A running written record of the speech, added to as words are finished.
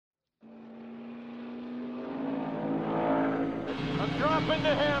dropping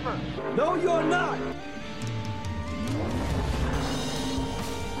the hammer. No, you're not.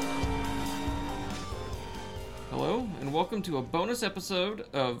 Hello, and welcome to a bonus episode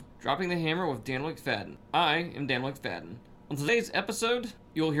of Dropping the Hammer with Dan McFadden. I am Dan McFadden. On today's episode,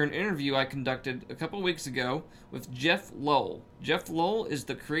 you'll hear an interview I conducted a couple weeks ago with Jeff Lowell. Jeff Lowell is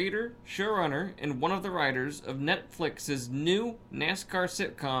the creator, showrunner, and one of the writers of Netflix's new NASCAR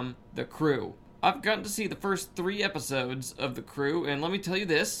sitcom, The Crew. I've gotten to see the first 3 episodes of The Crew, and let me tell you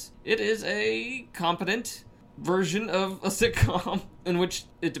this, it is a competent version of a sitcom in which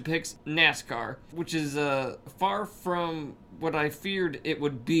it depicts NASCAR, which is far from what I feared it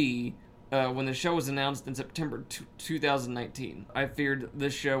would be when the show was announced in September 2019. I feared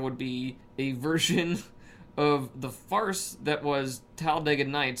this show would be a version of the farce that was Talladega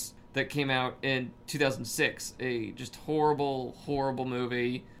Nights that came out in 2006, a just horrible, horrible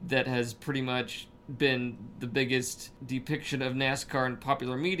movie that has pretty much been the biggest depiction of NASCAR in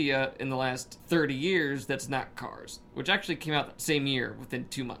popular media in the last 30 years that's not Cars, which actually came out that same year within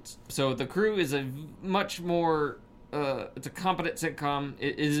 2 months. So The Crew is a much more it's a competent sitcom.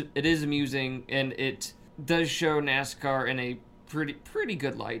 It is amusing, and it does show NASCAR in a pretty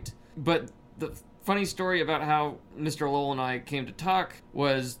good light. But the funny story about how Mr. Lowell and I came to talk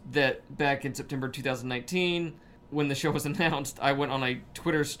was that back in September 2019, when the show was announced, I went on a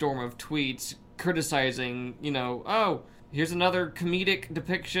Twitter storm of tweets criticizing, oh, here's another comedic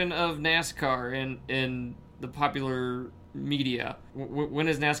depiction of NASCAR in the popular media. When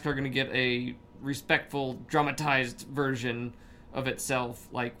is NASCAR going to get a respectful, dramatized version of itself,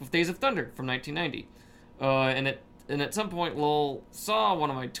 like with Days of Thunder from 1990? And at some point, Lowell saw one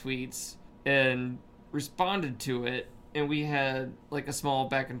of my tweets and responded to it, and we had like a small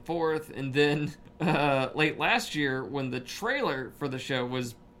back and forth. And then late last year, when the trailer for the show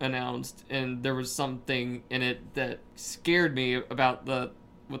was announced and there was something in it that scared me about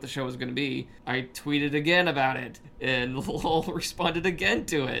what the show was going to be, I tweeted again about it, and Lowell responded again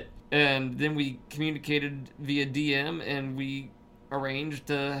to it. And then we communicated via DM, and we arranged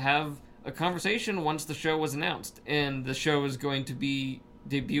to have a conversation once the show was announced. And the show is going to be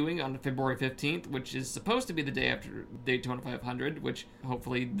debuting on February 15th, which is supposed to be the day after Daytona 500, which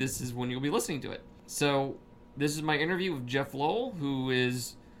hopefully this is when you'll be listening to it. So this is my interview with Jeff Lowell, who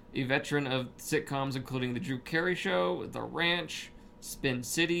is a veteran of sitcoms including The Drew Carey Show, The Ranch, Spin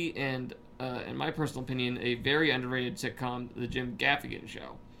City, and in my personal opinion, a very underrated sitcom, The Jim Gaffigan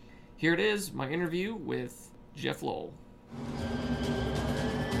Show. Here it is, my interview with Jeff Lowell.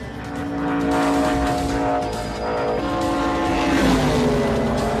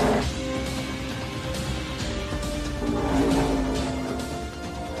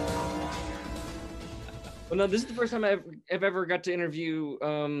 Well, no, this is the first time I've ever got to interview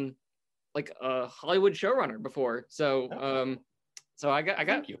like a Hollywood showrunner before. So I got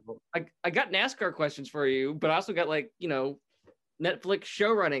NASCAR questions for you, but I also got Netflix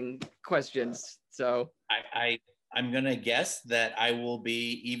show running questions. So I'm gonna guess that I will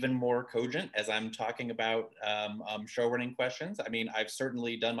be even more cogent as I'm talking about show running questions. I mean, I've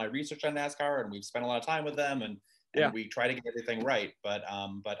certainly done my research on NASCAR, and we've spent a lot of time with them, and we try to get everything right. But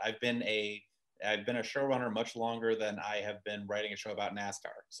I've been a showrunner much longer than I have been writing a show about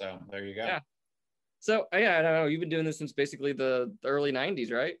NASCAR. So there you go. Yeah. So I don't know. You've been doing this since basically the early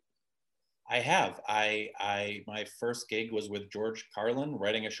 '90s, right? I have. My first gig was with George Carlin,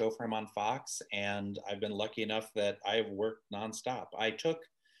 writing a show for him on Fox, and I've been lucky enough that I've worked nonstop. I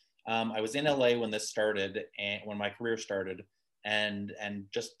was in LA when this started, and when my career started, and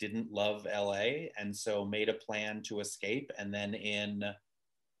just didn't love LA, and so made a plan to escape. And then in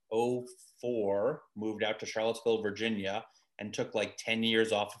 2004, moved out to Charlottesville, Virginia, and took like 10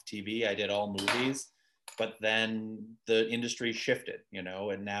 years off of TV. I did all movies, but then the industry shifted,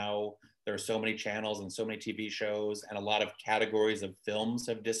 and now there are so many channels and so many TV shows, and a lot of categories of films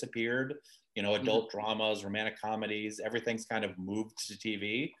have disappeared. Adult dramas, romantic comedies, everything's kind of moved to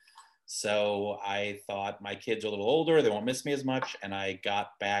TV. So I thought my kids are a little older, they won't miss me as much, and I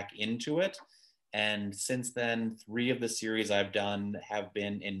got back into it. And since then, 3 of the series I've done have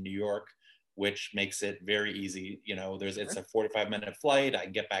been in New York, which makes it very easy. It's a 45-minute flight. I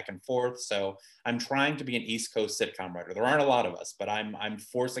can get back and forth. So I'm trying to be an East Coast sitcom writer. There aren't a lot of us, but I'm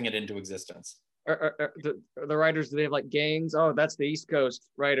forcing it into existence. Are the writers, do they have like gangs? Oh, that's the East Coast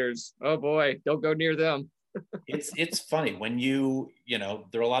writers. Oh boy, don't go near them. It's funny when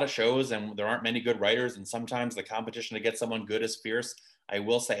there are a lot of shows and there aren't many good writers, and sometimes the competition to get someone good is fierce. I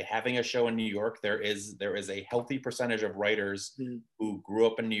will say, having a show in New York, there is a healthy percentage of writers who grew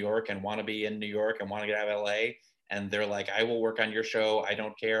up in New York and want to be in New York and want to get out of LA. and they're like, I will work on your show. I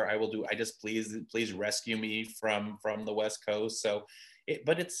don't care. I just please rescue me from the West Coast. So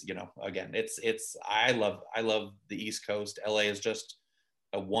but it's, again, I love the East Coast. LA is just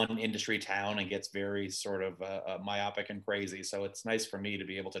a one industry town and gets very sort of myopic and crazy. So it's nice for me to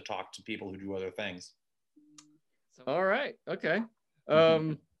be able to talk to people who do other things. All right. Okay.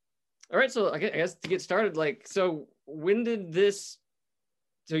 All right. So I guess to get started, so when did this?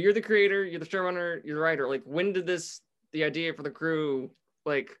 So you're the creator, you're the showrunner, you're the writer. When did the idea for the crew,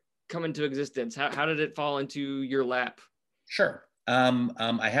 come into existence? How did it fall into your lap? Sure.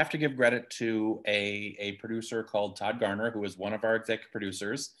 I have to give credit to a producer called Todd Garner, who is one of our executive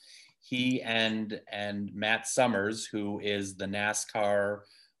producers. He and Matt Summers, who is the NASCAR,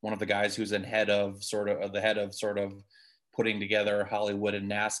 one of the guys who's the head of putting together Hollywood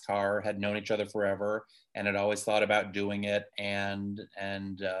and NASCAR, had known each other forever and had always thought about doing it. And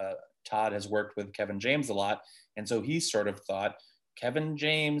Todd has worked with Kevin James a lot, and so he sort of thought Kevin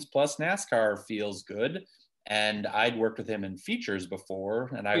James plus NASCAR feels good. And I'd worked with him in features before,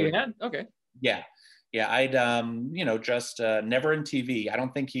 and Okay. Yeah, I'd just never in TV. I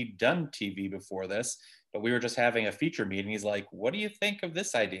don't think he'd done TV before this, but we were just having a feature meeting. He's like, "What do you think of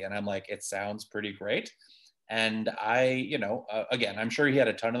this idea?" And I'm like, "It sounds pretty great." And again, I'm sure he had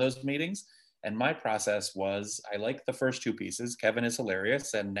a ton of those meetings. And my process was, I like the first two pieces. Kevin is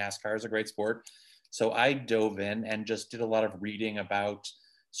hilarious, and NASCAR is a great sport. So I dove in and just did a lot of reading about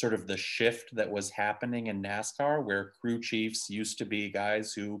sort of the shift that was happening in NASCAR, where crew chiefs used to be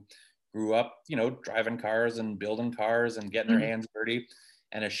guys who grew up, driving cars and building cars and getting their hands dirty.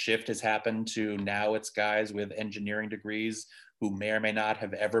 And a shift has happened to now it's guys with engineering degrees who may or may not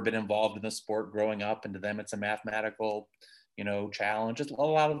have ever been involved in the sport growing up. And to them, it's a mathematical, challenge. It's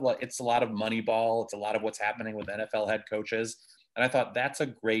a lot of money ball. It's a lot of what's happening with NFL head coaches. And I thought that's a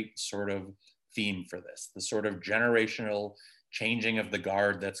great sort of theme for this, the sort of generational changing of the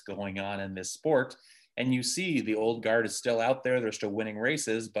guard that's going on in this sport. And you see the old guard is still out there. They're still winning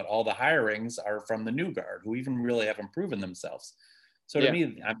races, but all the hirings are from the new guard who even really haven't proven themselves. So to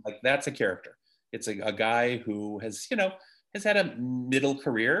me, I'm like, that's a character. It's a guy who has had a middle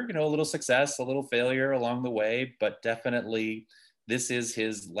career, a little success, a little failure along the way, but definitely this is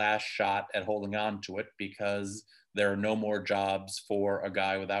his last shot at holding on to it, because there are no more jobs for a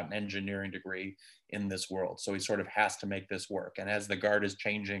guy without an engineering degree in this world. So he sort of has to make this work. And as the guard is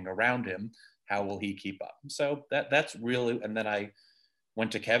changing around him, how will he keep up? So that's really, and then I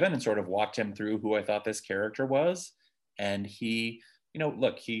went to Kevin and sort of walked him through who I thought this character was. And he,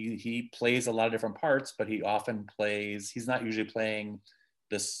 look, he plays a lot of different parts, but he's not usually playing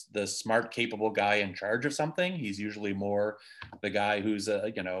the smart, capable guy in charge of something. He's usually more the guy who's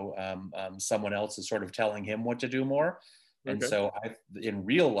someone else is sort of telling him what to do more. And okay. So in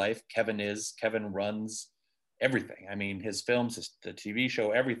real life, Kevin runs everything. I mean, his films, the TV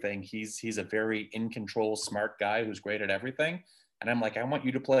show, everything. He's a very in control, smart guy who's great at everything. And I'm like, I want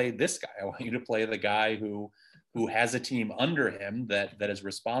you to play this guy. I want you to play the guy who has a team under him that is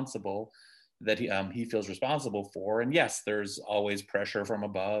responsible, that he feels responsible for. And yes, there's always pressure from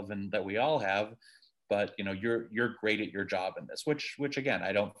above, and that we all have. But you're great at your job in this. Which again,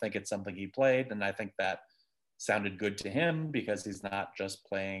 I don't think it's something he played, and I think that sounded good to him because he's not just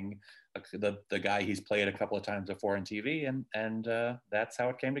playing the guy he's played a couple of times before on TV, and that's how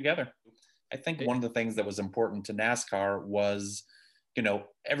it came together. I think one of the things that was important to NASCAR was,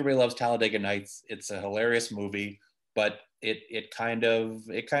 everybody loves Talladega Nights. It's a hilarious movie, but it kind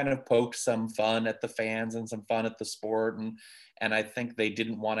of poked some fun at the fans and some fun at the sport, and I think they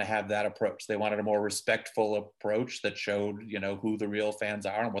didn't want to have that approach. They wanted a more respectful approach that showed who the real fans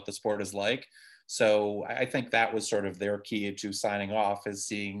are and what the sport is like. So I think that was sort of their key to signing off, is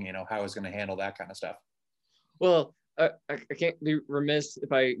seeing how I was going to handle that kind of stuff. Well, I can't be remiss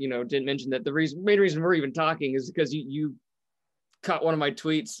if I didn't mention that the main reason we're even talking is because you caught one of my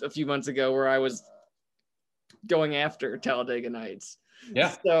tweets a few months ago where I was going after Talladega Nights.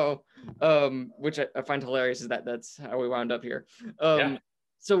 Yeah. So, which I find hilarious, is that's how we wound up here. Yeah.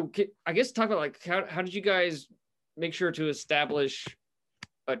 So I guess talk about how did you guys make sure to establish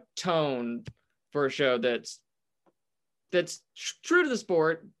a tone for a show that's true to the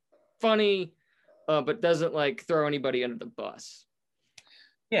sport, funny, but doesn't throw anybody under the bus?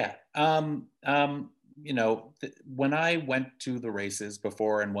 Yeah. When I went to the races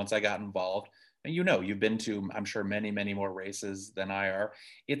before, and once I got involved, and you've been to, I'm sure, many, many more races than I are.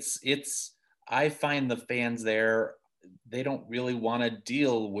 I find the fans there, they don't really want to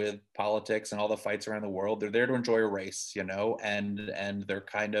deal with politics and all the fights around the world. They're there to enjoy a race, and they're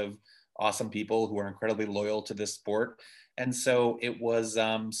kind of awesome people who are incredibly loyal to this sport. And so it was,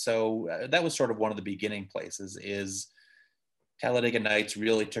 that was sort of one of the beginning places. Is Talladega Nights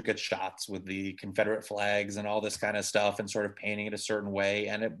really took its shots with the Confederate flags and all this kind of stuff and sort of painting it a certain way.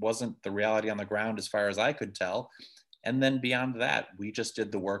 And it wasn't the reality on the ground as far as I could tell. And then beyond that, we just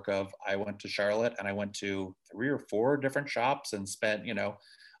did the work of, I went to Charlotte and I went to 3 or 4 different shops and spent,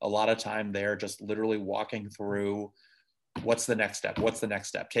 a lot of time there, just literally walking through what's the next step? What's the next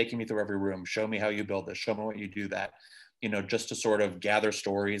step? Taking me through every room, show me how you build this, show me what you do that, just to sort of gather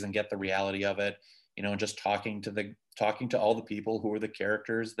stories and get the reality of it, and just talking to all the people who are the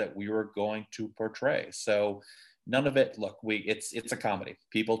characters that we were going to portray. So none of it, look, it's a comedy.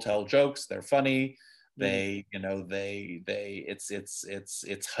 People tell jokes, they're funny. They, it's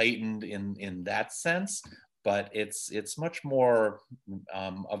heightened in that sense, but it's much more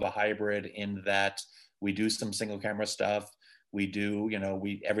of a hybrid in that we do some single camera stuff. We do,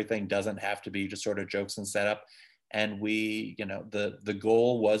 everything doesn't have to be just sort of jokes and setup. And we, the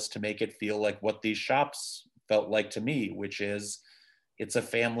goal was to make it feel like what these shops felt like to me, which is, it's a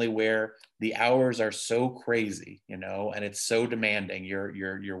family where the hours are so crazy, and it's so demanding.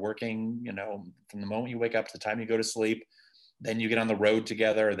 You're working, from the moment you wake up to the time you go to sleep, then you get on the road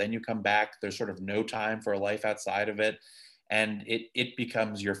together, then you come back. There's sort of no time for a life outside of it. And it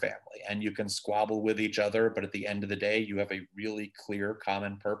becomes your family, and you can squabble with each other, but at the end of the day, you have a really clear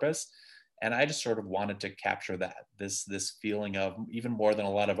common purpose. And I just sort of wanted to capture that, this feeling of, even more than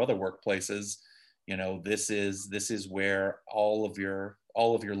a lot of other workplaces, this is where all of your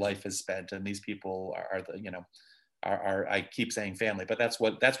life is spent, and these people are I keep saying family, but that's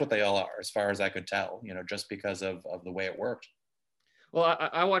what they all are, as far as I could tell, just because of the way it worked. Well,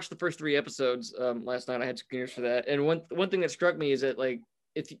 I watched the first 3 episodes last night. I had screeners for that, and one thing that struck me is that, like,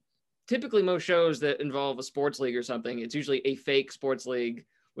 if typically most shows that involve a sports league or something, it's usually a fake sports league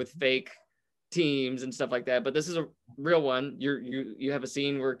with fake teams and stuff like that. But this is a real one. You have a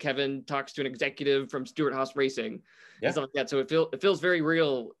scene where Kevin talks to an executive from Stewart Haas Racing, and stuff like that. So it feels very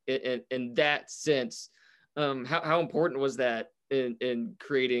real in that sense. How important was that in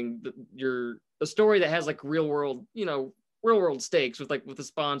creating a story that has like real world stakes with the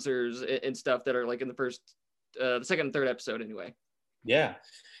sponsors and stuff that are like in the second and third episode anyway? Yeah.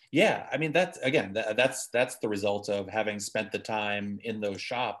 I mean, that's the result of having spent the time in those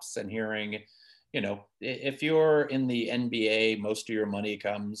shops and hearing, if you're in the NBA, most of your money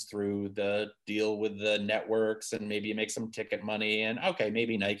comes through the deal with the networks, and maybe you make some ticket money, and okay,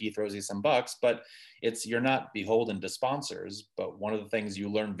 maybe Nike throws you some bucks, but you're not beholden to sponsors. But one of the things you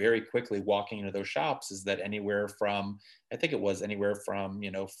learn very quickly walking into those shops is that anywhere from 50 to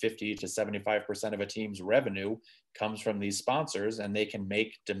 75% of a team's revenue comes from these sponsors, and they can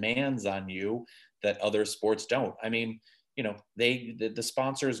make demands on you that other sports don't. I mean, the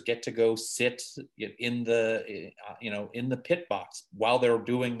sponsors get to go sit in the pit box while they're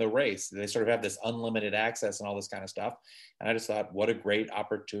doing the race. They sort of have this unlimited access and all this kind of stuff. And I just thought, what a great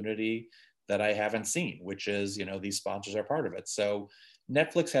opportunity that I haven't seen, which is, these sponsors are part of it. So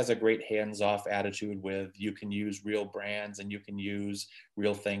Netflix has a great hands-off attitude with, you can use real brands and you can use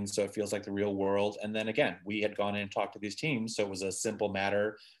real things, so it feels like the real world. And then again, we had gone in and talked to these teams, so it was a simple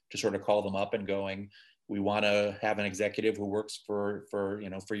matter to sort of call them up and going, we want to have an executive who works for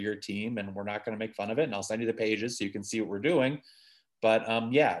your team, and we're not going to make fun of it, and I'll send you the pages so you can see what we're doing. But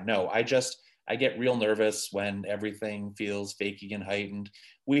I get real nervous when everything feels fakey and heightened.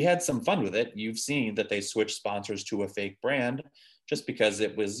 We had some fun with it. You've seen that they switched sponsors to a fake brand, just because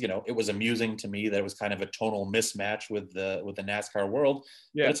it was amusing to me that it was kind of a tonal mismatch with the NASCAR world.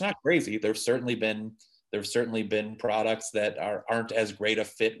 Yeah. But it's not crazy. There's certainly been products that aren't as great a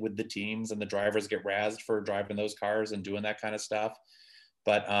fit with the teams, and the drivers get razzed for driving those cars and doing that kind of stuff.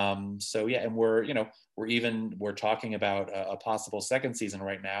 But and we're talking about a possible second season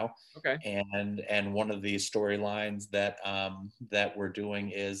right now. Okay. And one of the storylines that we're doing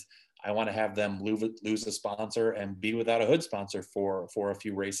is, I want to have them lose a sponsor and be without a hood sponsor for a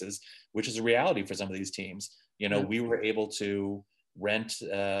few races, which is a reality for some of these teams. We were able to rent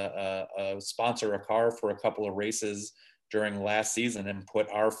sponsor a car for a couple of races during last season and put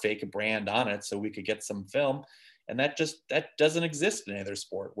our fake brand on it so we could get some film. And that doesn't exist in any other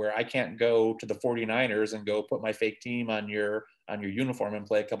sport, where I can't go to the 49ers and go put my fake team on your uniform and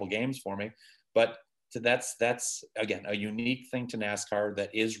play a couple games for me. But that's again a unique thing to NASCAR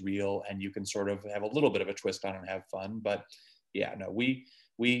that is real, and you can sort of have a little bit of a twist on it and have fun. But yeah, no,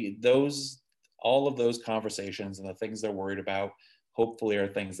 all of those conversations and the things they're worried about hopefully are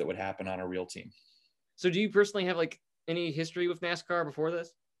things that would happen on a real team. So do you personally have like any history with NASCAR before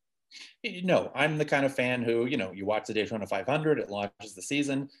this? No, I'm the kind of fan who, you watch the Daytona 500, it launches the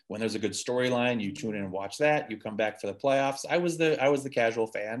season. When there's a good storyline, you tune in and watch that. You come back for the playoffs. I was the casual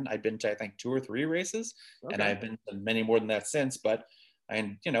fan. I've been to, I think, 2 or 3 races, and Okay. I've been to many more than that since. But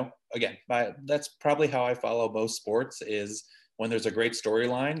again, that's probably how I follow most sports is when there's a great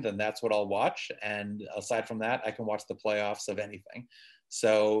storyline, then that's what I'll watch. And aside from that, I can watch the playoffs of anything.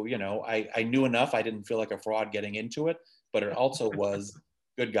 So, I knew enough. I didn't feel like a fraud getting into it, but it also was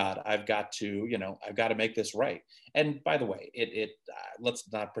good God, I've got to make this right. And by the way, let's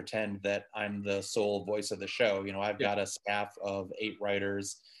not pretend that I'm the sole voice of the show. I've Yeah. got a staff of 8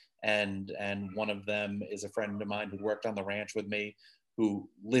 writers, and one of them is a friend of mine who worked on the ranch with me, who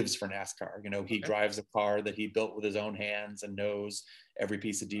lives for NASCAR. He Okay. drives a car that he built with his own hands and knows every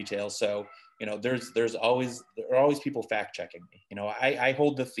piece of detail. So, there are always people fact checking me. I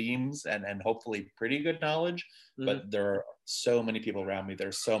hold the themes and hopefully pretty good knowledge, Mhm. but there are so many people around me that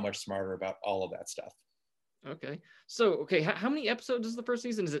are so much smarter about all of that stuff. Okay. So, okay, how many episodes is the first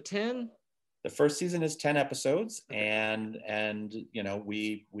season? Is it 10? The first season is 10 episodes, Okay. and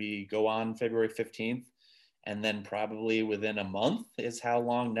we go on February 15th, and then probably within a month is how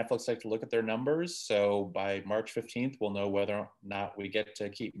long Netflix like to look at their numbers. So by March 15th, we'll know whether or not we get to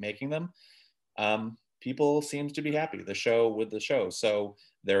keep making them. People seems to be happy with the show. So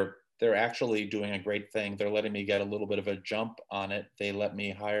they're actually doing a great thing. They're letting me get a little bit of a jump on it. They let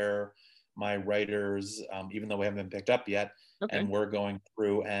me hire my writers, even though we haven't been picked up yet, Okay. and we're going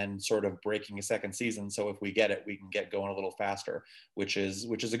through and sort of breaking a second season. So if we get it, we can get going a little faster, which is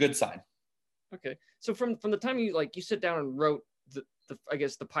a good sign. Okay. So from the time you sit down and wrote the I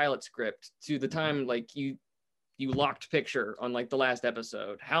guess the pilot script to the time you locked picture on like the last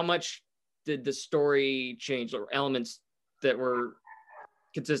episode, how much did the story change or elements that were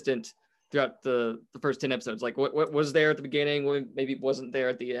consistent throughout the first 10 episodes? Like what was there at the beginning, what maybe wasn't there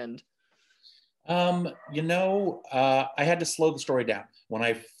at the end? I had to slow the story down. When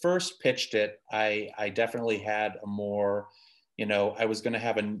I first pitched it, I definitely had a more, I was going to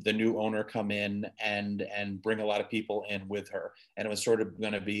have the new owner come in and bring a lot of people in with her, and it was sort of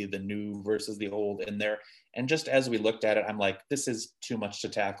going to be the new versus the old in there. And just as we looked at it, I'm like, this is too much to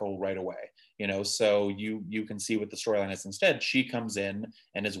tackle right away. So you can see what the storyline is. Instead, she comes in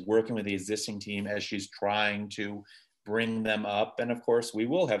and is working with the existing team as she's trying to bring them up. And of course, we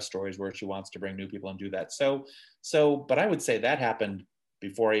will have stories where she wants to bring new people and do that. But I would say that happened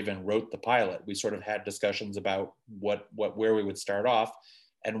before I even wrote the pilot. We sort of had discussions about where we would start off.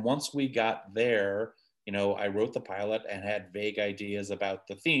 And once we got there, I wrote the pilot and had vague ideas about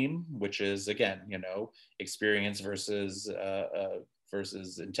the theme, which is again, experience versus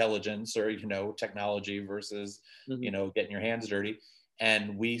intelligence, or technology versus Mm-hmm. getting your hands dirty.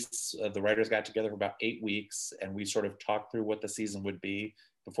 And the writers got together for about 8 weeks, and we sort of talked through what the season would be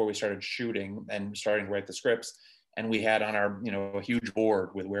before we started shooting and starting to write the scripts. And we had on our a huge board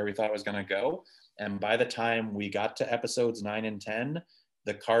with where we thought it was going to go. And by the time we got to episodes 9 and 10,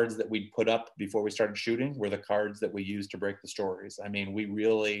 the cards that we'd put up before we started shooting were the cards that we used to break the stories. I mean, we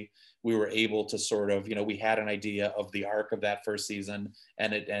were able to sort of, we had an idea of the arc of that first season,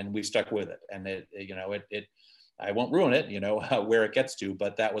 and we stuck with it. And it I won't ruin it, where it gets to,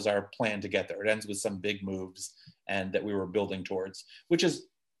 but that was our plan to get there. It ends with some big moves and that we were building towards, which is,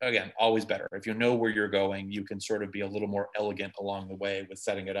 again, always better. If you know where you're going, you can sort of be a little more elegant along the way with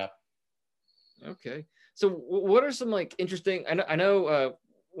setting it up. Okay. So what are some like interesting, I know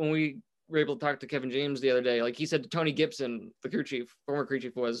when we were able to talk to Kevin James the other day, like he said Tony Gibson, the crew chief, former crew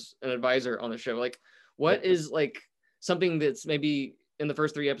chief, was an advisor on the show. Like what Yep. is like something that's maybe in the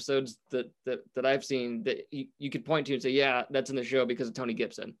first 3 episodes that I've seen that you could point to and say, yeah, that's in the show because of Tony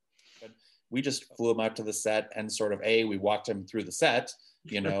Gibson? We just flew him out to the set and sort of we walked him through the set,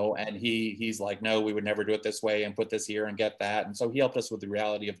 and he's like, no, we would never do it this way and put this here and get that. And so he helped us with the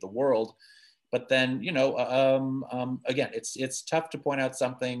reality of the world. But then, again, it's tough to point out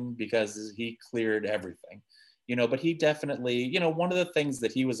something because he cleared everything, but he definitely, one of the things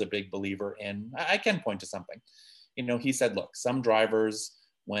that he was a big believer in, I can point to something, he said, look, some drivers,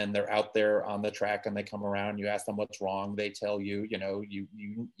 when they're out there on the track and they come around, you ask them what's wrong, they tell you,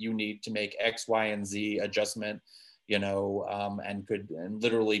 you need to make X, Y, and Z adjustment, and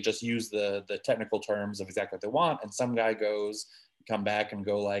literally just use the technical terms of exactly what they want. And some guy come back and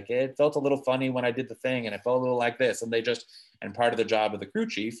go like, it felt a little funny when I did the thing, and it felt a little like this. And part of the job of the crew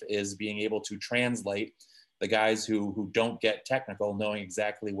chief is being able to translate the guys who don't get technical, knowing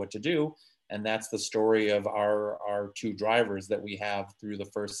exactly what to do. And that's the story of our 2 drivers that we have through the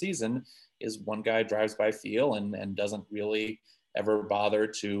first season. Is one guy drives by feel and doesn't really ever bother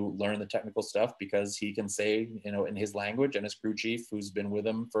to learn the technical stuff, because he can say, in his language, and his crew chief, who's been with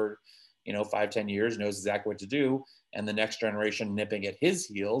him for, 5-10 years, knows exactly what to do. And the next generation nipping at his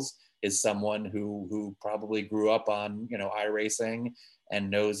heels is someone who probably grew up on, iRacing and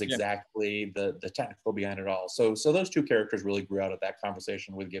knows exactly the technical behind it all. So those two characters really grew out of that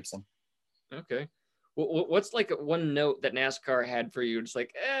conversation with Gibson. Okay. Well, what's like one note that NASCAR had for you? It's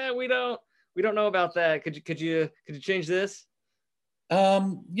like, we don't know about that. Could you change this?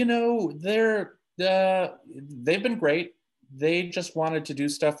 They've been great. They just wanted to do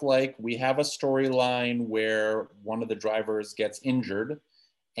stuff like, we have a storyline where one of the drivers gets injured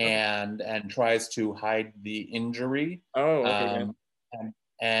and tries to hide the injury. Oh, okay.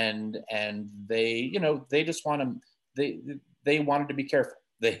 And they just want to, they wanted to be careful.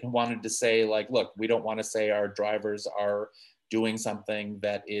 They wanted to say, like, look, we don't want to say our drivers are doing something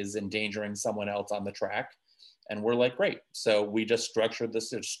that is endangering someone else on the track. And we're like, great. So we just structured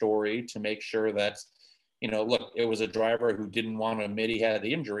this story to make sure that, look, it was a driver who didn't want to admit he had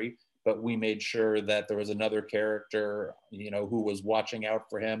the injury, but we made sure that there was another character, who was watching out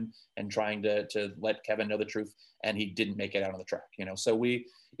for him and trying to let Kevin know the truth, and he didn't make it out on the track. So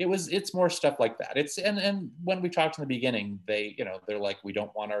it's more stuff like that. And when we talked in the beginning, they're like, we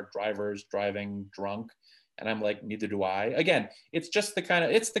don't want our drivers driving drunk. And I'm like, neither do I. Again, it's the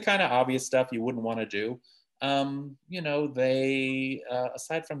kind of obvious stuff you wouldn't want to do. They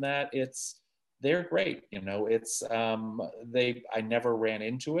aside from that, they're great. I never ran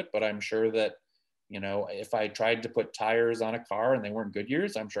into it, but I'm sure that, if I tried to put tires on a car and they weren't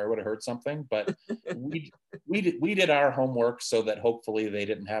Goodyears, I'm sure I would have heard something. But we did our homework so that hopefully they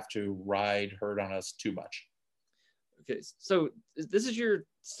didn't have to ride herd on us too much. Okay, so this is your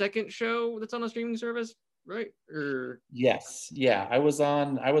second show that's on a streaming service, right? Yes, yeah. I was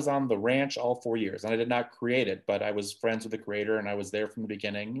on The Ranch all 4 years, and I did not create it, but I was friends with the creator, and I was there from the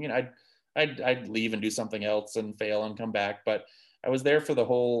beginning. I'd leave and do something else and fail and come back, but I was there for the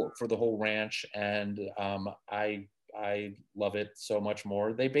whole ranch, and I love it so much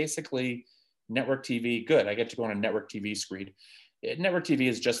more. They basically, network TV, good. I get to go on a network TV screen. Network TV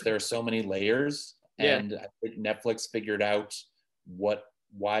is just, there are so many layers, and I think Netflix figured out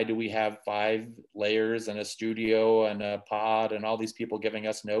why do we have 5 layers and a studio and a pod and all these people giving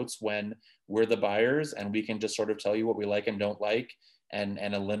us notes when we're the buyers and we can just sort of tell you what we like and don't like, and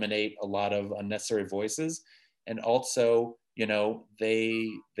eliminate a lot of unnecessary voices. And also,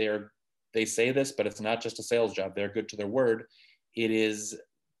 they say this, but it's not just a sales job. They're good to their word. It is,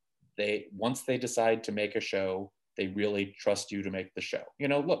 once they decide to make a show, they really trust you to make the show.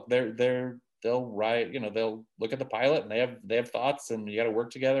 Look, they'll write, they'll look at the pilot and they have thoughts, and you got to work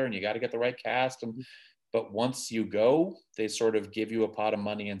together and you got to get the right cast. But once you go, they sort of give you a pot of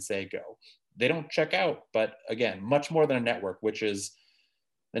money and say, go. They don't check out, but again, much more than a network, which is,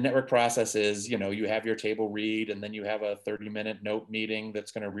 the network process is, you have your table read, and then you have a 30-minute note meeting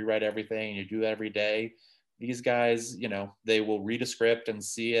that's going to rewrite everything, and you do that every day. These guys, they will read a script and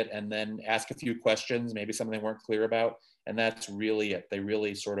see it and then ask a few questions, maybe something they weren't clear about, and that's really it. They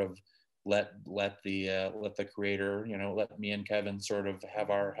really sort of let the creator, let me and Kevin sort of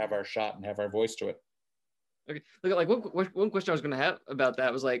have our shot and have our voice to it. Okay, like one question I was going to have about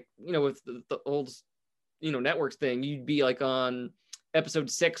that was, like, with the old, networks thing, you'd be like on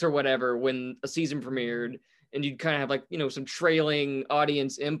episode 6 or whatever when a season premiered, and you'd kind of have, like, some trailing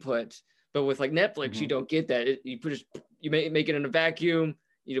audience input. But with, like, Netflix, you don't get that. You make it in a vacuum,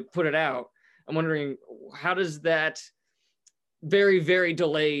 you put it out. I'm wondering, how does that very, very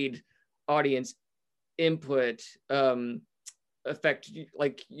delayed audience input affect,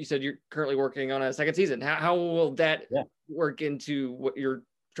 like you said, you're currently working on a second season. How will that work into what you're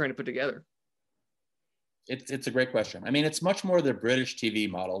trying to put together? It's a great question. I mean, it's much more the British TV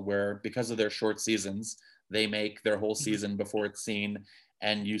model, where because of their short seasons, they make their whole season before it's seen,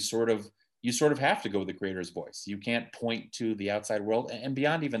 and you sort of have to go with the creator's voice. You can't point to the outside world. And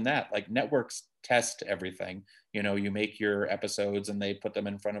beyond even that, like, networks test everything. You make your episodes and they put them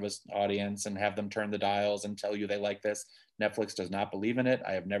in front of an audience and have them turn the dials and tell you they like this. Netflix does not believe in it.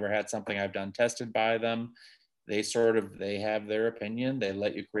 I have never had something I've done tested by them. They have their opinion. They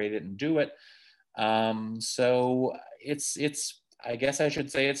let you create it and do it. So it's I guess I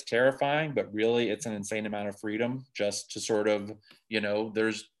should say it's terrifying, but really it's an insane amount of freedom just to sort of,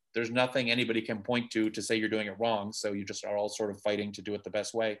 there's nothing anybody can point to say you're doing it wrong. So you just are all sort of fighting to do it the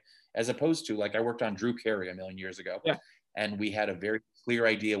best way, as opposed to, like, I worked on Drew Carey a million years ago, and we had a very clear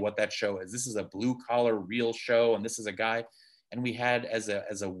idea what that show is. This is a blue collar real show, and this is a guy. And we had as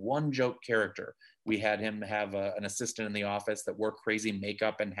a one joke character, we had him have an assistant in the office that wore crazy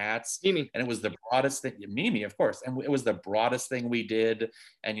makeup and hats. Mimi. And it was the broadest thing. Mimi, of course. And it was the broadest thing we did.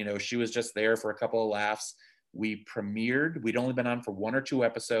 And, you know, she was just there for a couple of laughs. We premiered. We'd only been on for 1 or 2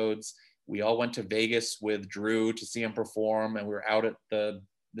 episodes. We all went to Vegas with Drew to see him perform. And we were out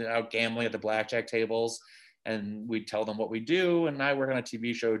out gambling at the blackjack tables. And we'd tell them what we do. And I work on a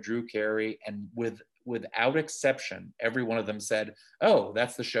TV show, Drew Carey. And without exception, every one of them said, "Oh,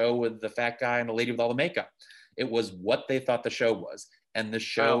 that's the show with the fat guy and the lady with all the makeup." It was what they thought the show was. And the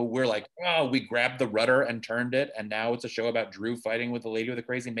show, we're like, oh, we grabbed the rudder and turned it. And now it's a show about Drew fighting with the lady with the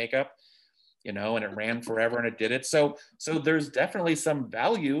crazy makeup, you know, and it ran forever and it did it. So there's definitely some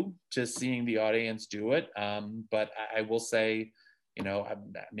value to seeing the audience do it. But I will say, you know,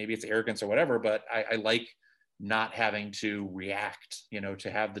 maybe it's arrogance or whatever, but I like not having to react, you know,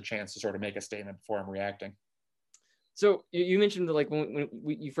 to have the chance to sort of make a statement before I'm reacting. So you mentioned that, like, when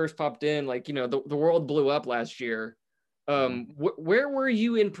you first popped in, like, you know, the world blew up last year. Where were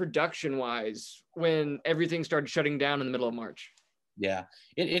you in production wise when everything started shutting down in the middle of March? Yeah,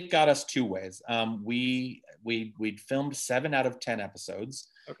 it got us 2 ways. We'd filmed 7 out of 10 episodes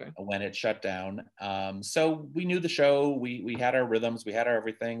when it shut down. So we knew the show, we had our rhythms, we had our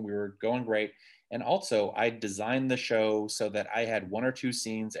everything, we were going great. And also I designed the show so that I had 1 or 2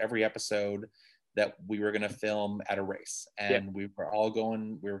 scenes every episode that we were going to film at a race. And we were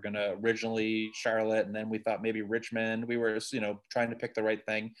going to originally Charlotte, and then we thought maybe Richmond. We were, you know, trying to pick the right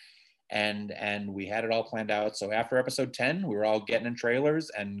thing. And we had it all planned out. So after episode 10, we were all getting in trailers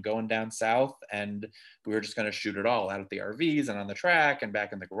and going down south, and we were just going to shoot it all out at the RVs and on the track and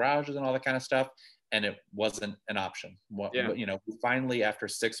back in the garages and all that kind of stuff. And it wasn't an option. You know, we finally, after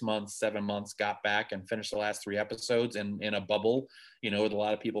 6 months, 7 months, got back and finished the last 3 episodes in a bubble, you know, with a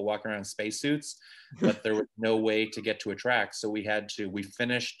lot of people walking around in spacesuits, but there was no way to get to a track. So we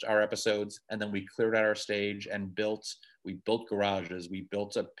finished our episodes, and then we cleared out our stage and we built garages, we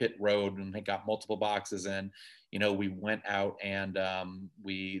built a pit road, and they got multiple boxes in. You know, we went out and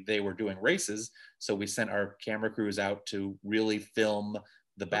they were doing races. So we sent our camera crews out to really film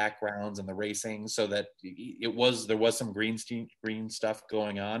the backgrounds and the racing, so that there was some green stuff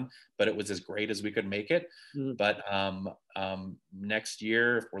going on, but it was as great as we could make it. But next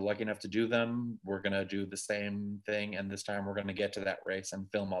year, if we're lucky enough to do them, we're going to do the same thing. And this time we're going to get to that race and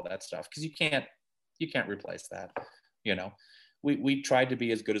film all that stuff. Cause you can't replace that. You know, we tried to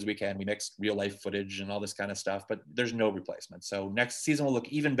be as good as we can. We mixed real life footage and all this kind of stuff, but there's no replacement. So next season will look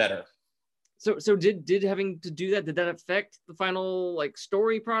even better. So did having to do that, did that affect the final, like,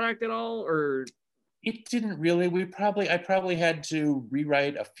 story product at all, or? It didn't really. I probably had to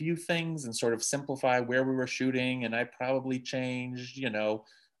rewrite a few things and sort of simplify where we were shooting. And I probably changed, you know,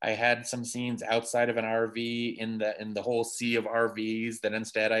 I had some scenes outside of an RV in the whole sea of RVs that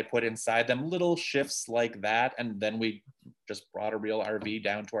instead I put inside them, little shifts like that. And then we just brought a real RV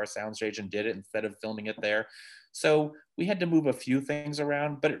down to our soundstage and did it instead of filming it there. So we had to move a few things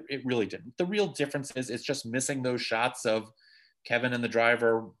around, but it really didn't. The real difference is it's just missing those shots of Kevin and the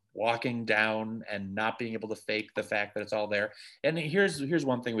driver walking down and not being able to fake the fact that it's all there. And here's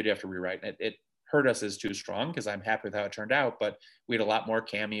one thing we do have to rewrite. It hurt us is too strong, because I'm happy with how it turned out, but we had a lot more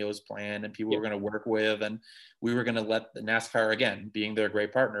cameos planned and people we're going to work with, and we were going to let the NASCAR, again, being their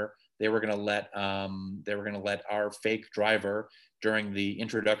great partner, they were going to let our fake driver, during the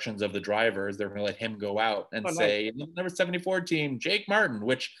introductions of the drivers, they're going to let him go out and say, nice. Number 74 team, Jake Martin,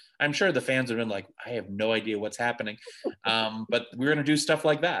 which I'm sure the fans have been like, I have no idea what's happening. But we're going to do stuff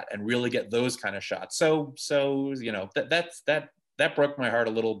like that and really get those kind of shots. So you know, that broke my heart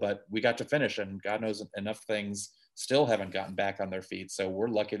a little, but we got to finish, and God knows enough things still haven't gotten back on their feet. So we're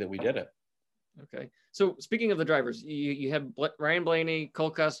lucky that we did it. Okay. So speaking of the drivers, you have Ryan Blaney, Cole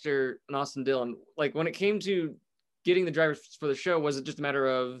Custer, and Austin Dillon. Like, when it came to getting the drivers for the show, was it just a matter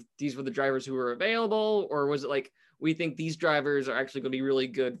of these were the drivers who were available, or was it like, we think these drivers are actually going to be really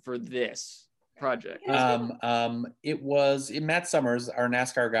good for this project? It was Matt Summers, our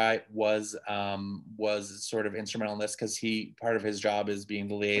NASCAR guy, was sort of instrumental in this, because part of his job is being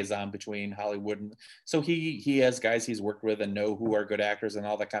the liaison between Hollywood, and so he has guys he's worked with and know who are good actors and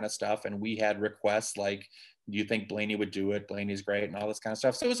all that kind of stuff. And we had requests like, do you think Blaney would do it? Blaney's great, and all this kind of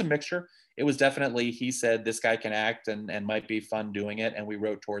stuff. So it was a mixture. It was definitely, he said this guy can act and might be fun doing it, and we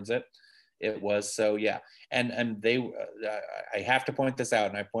wrote towards it. It was, so yeah. And they, I have to point this out,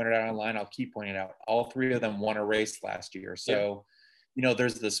 and I pointed out online, I'll keep pointing it out. All 3 of them won a race last year. So, you know,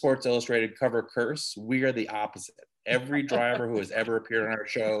 there's the Sports Illustrated cover curse. We are the opposite. Every driver who has ever appeared on our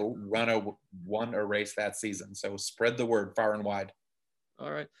show won a race that season. So spread the word far and wide.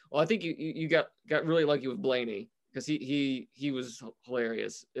 All right. Well, I think you got really lucky with Blaney. because he was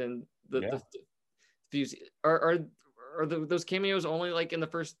hilarious. And Yeah. the views are those cameos only like in the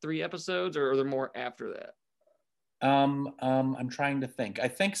first 3 episodes, or are there more after that? I'm trying to think. I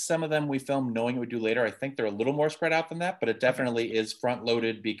think some of them we filmed knowing it would do later. I think they're a little more spread out than that, but it definitely is front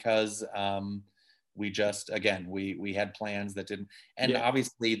loaded because we just, again, we had plans that didn't, and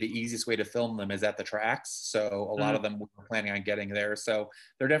obviously the easiest way to film them is at the tracks. So a lot of them we were planning on getting there. So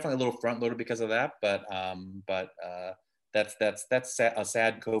they're definitely a little front loaded because of that. But that's a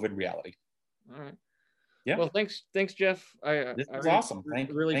sad COVID reality. All right. Yeah. Well, thanks, Jeff. This was awesome. Thank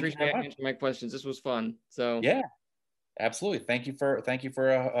appreciate answering my questions. This was fun. So yeah. Absolutely. Thank you for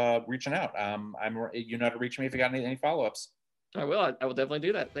reaching out. You know how to reach me if you got any follow-ups. I will definitely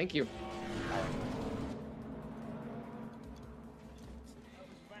do that. Thank you.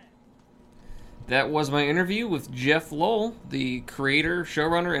 That was my interview with Jeff Lowell, the creator,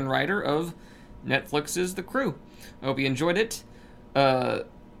 showrunner, and writer of Netflix's The Crew. I hope you enjoyed it.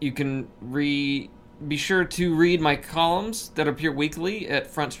 You can be sure to read my columns that appear weekly at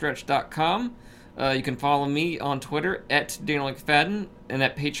frontstretch.com. You can follow me on Twitter at Daniel McFadden and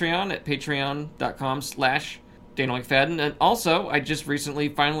at Patreon at patreon.com/Daniel McFadden. And also, I just recently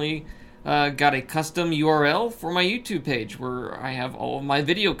finally got a custom URL for my YouTube page where I have all of my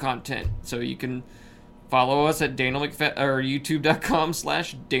video content. So you can follow us at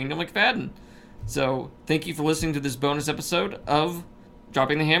youtube.com/Daniel McFadden. So thank you for listening to this bonus episode of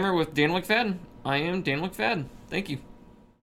Dropping the Hammer with Daniel McFadden. I am Daniel McFadden. Thank you.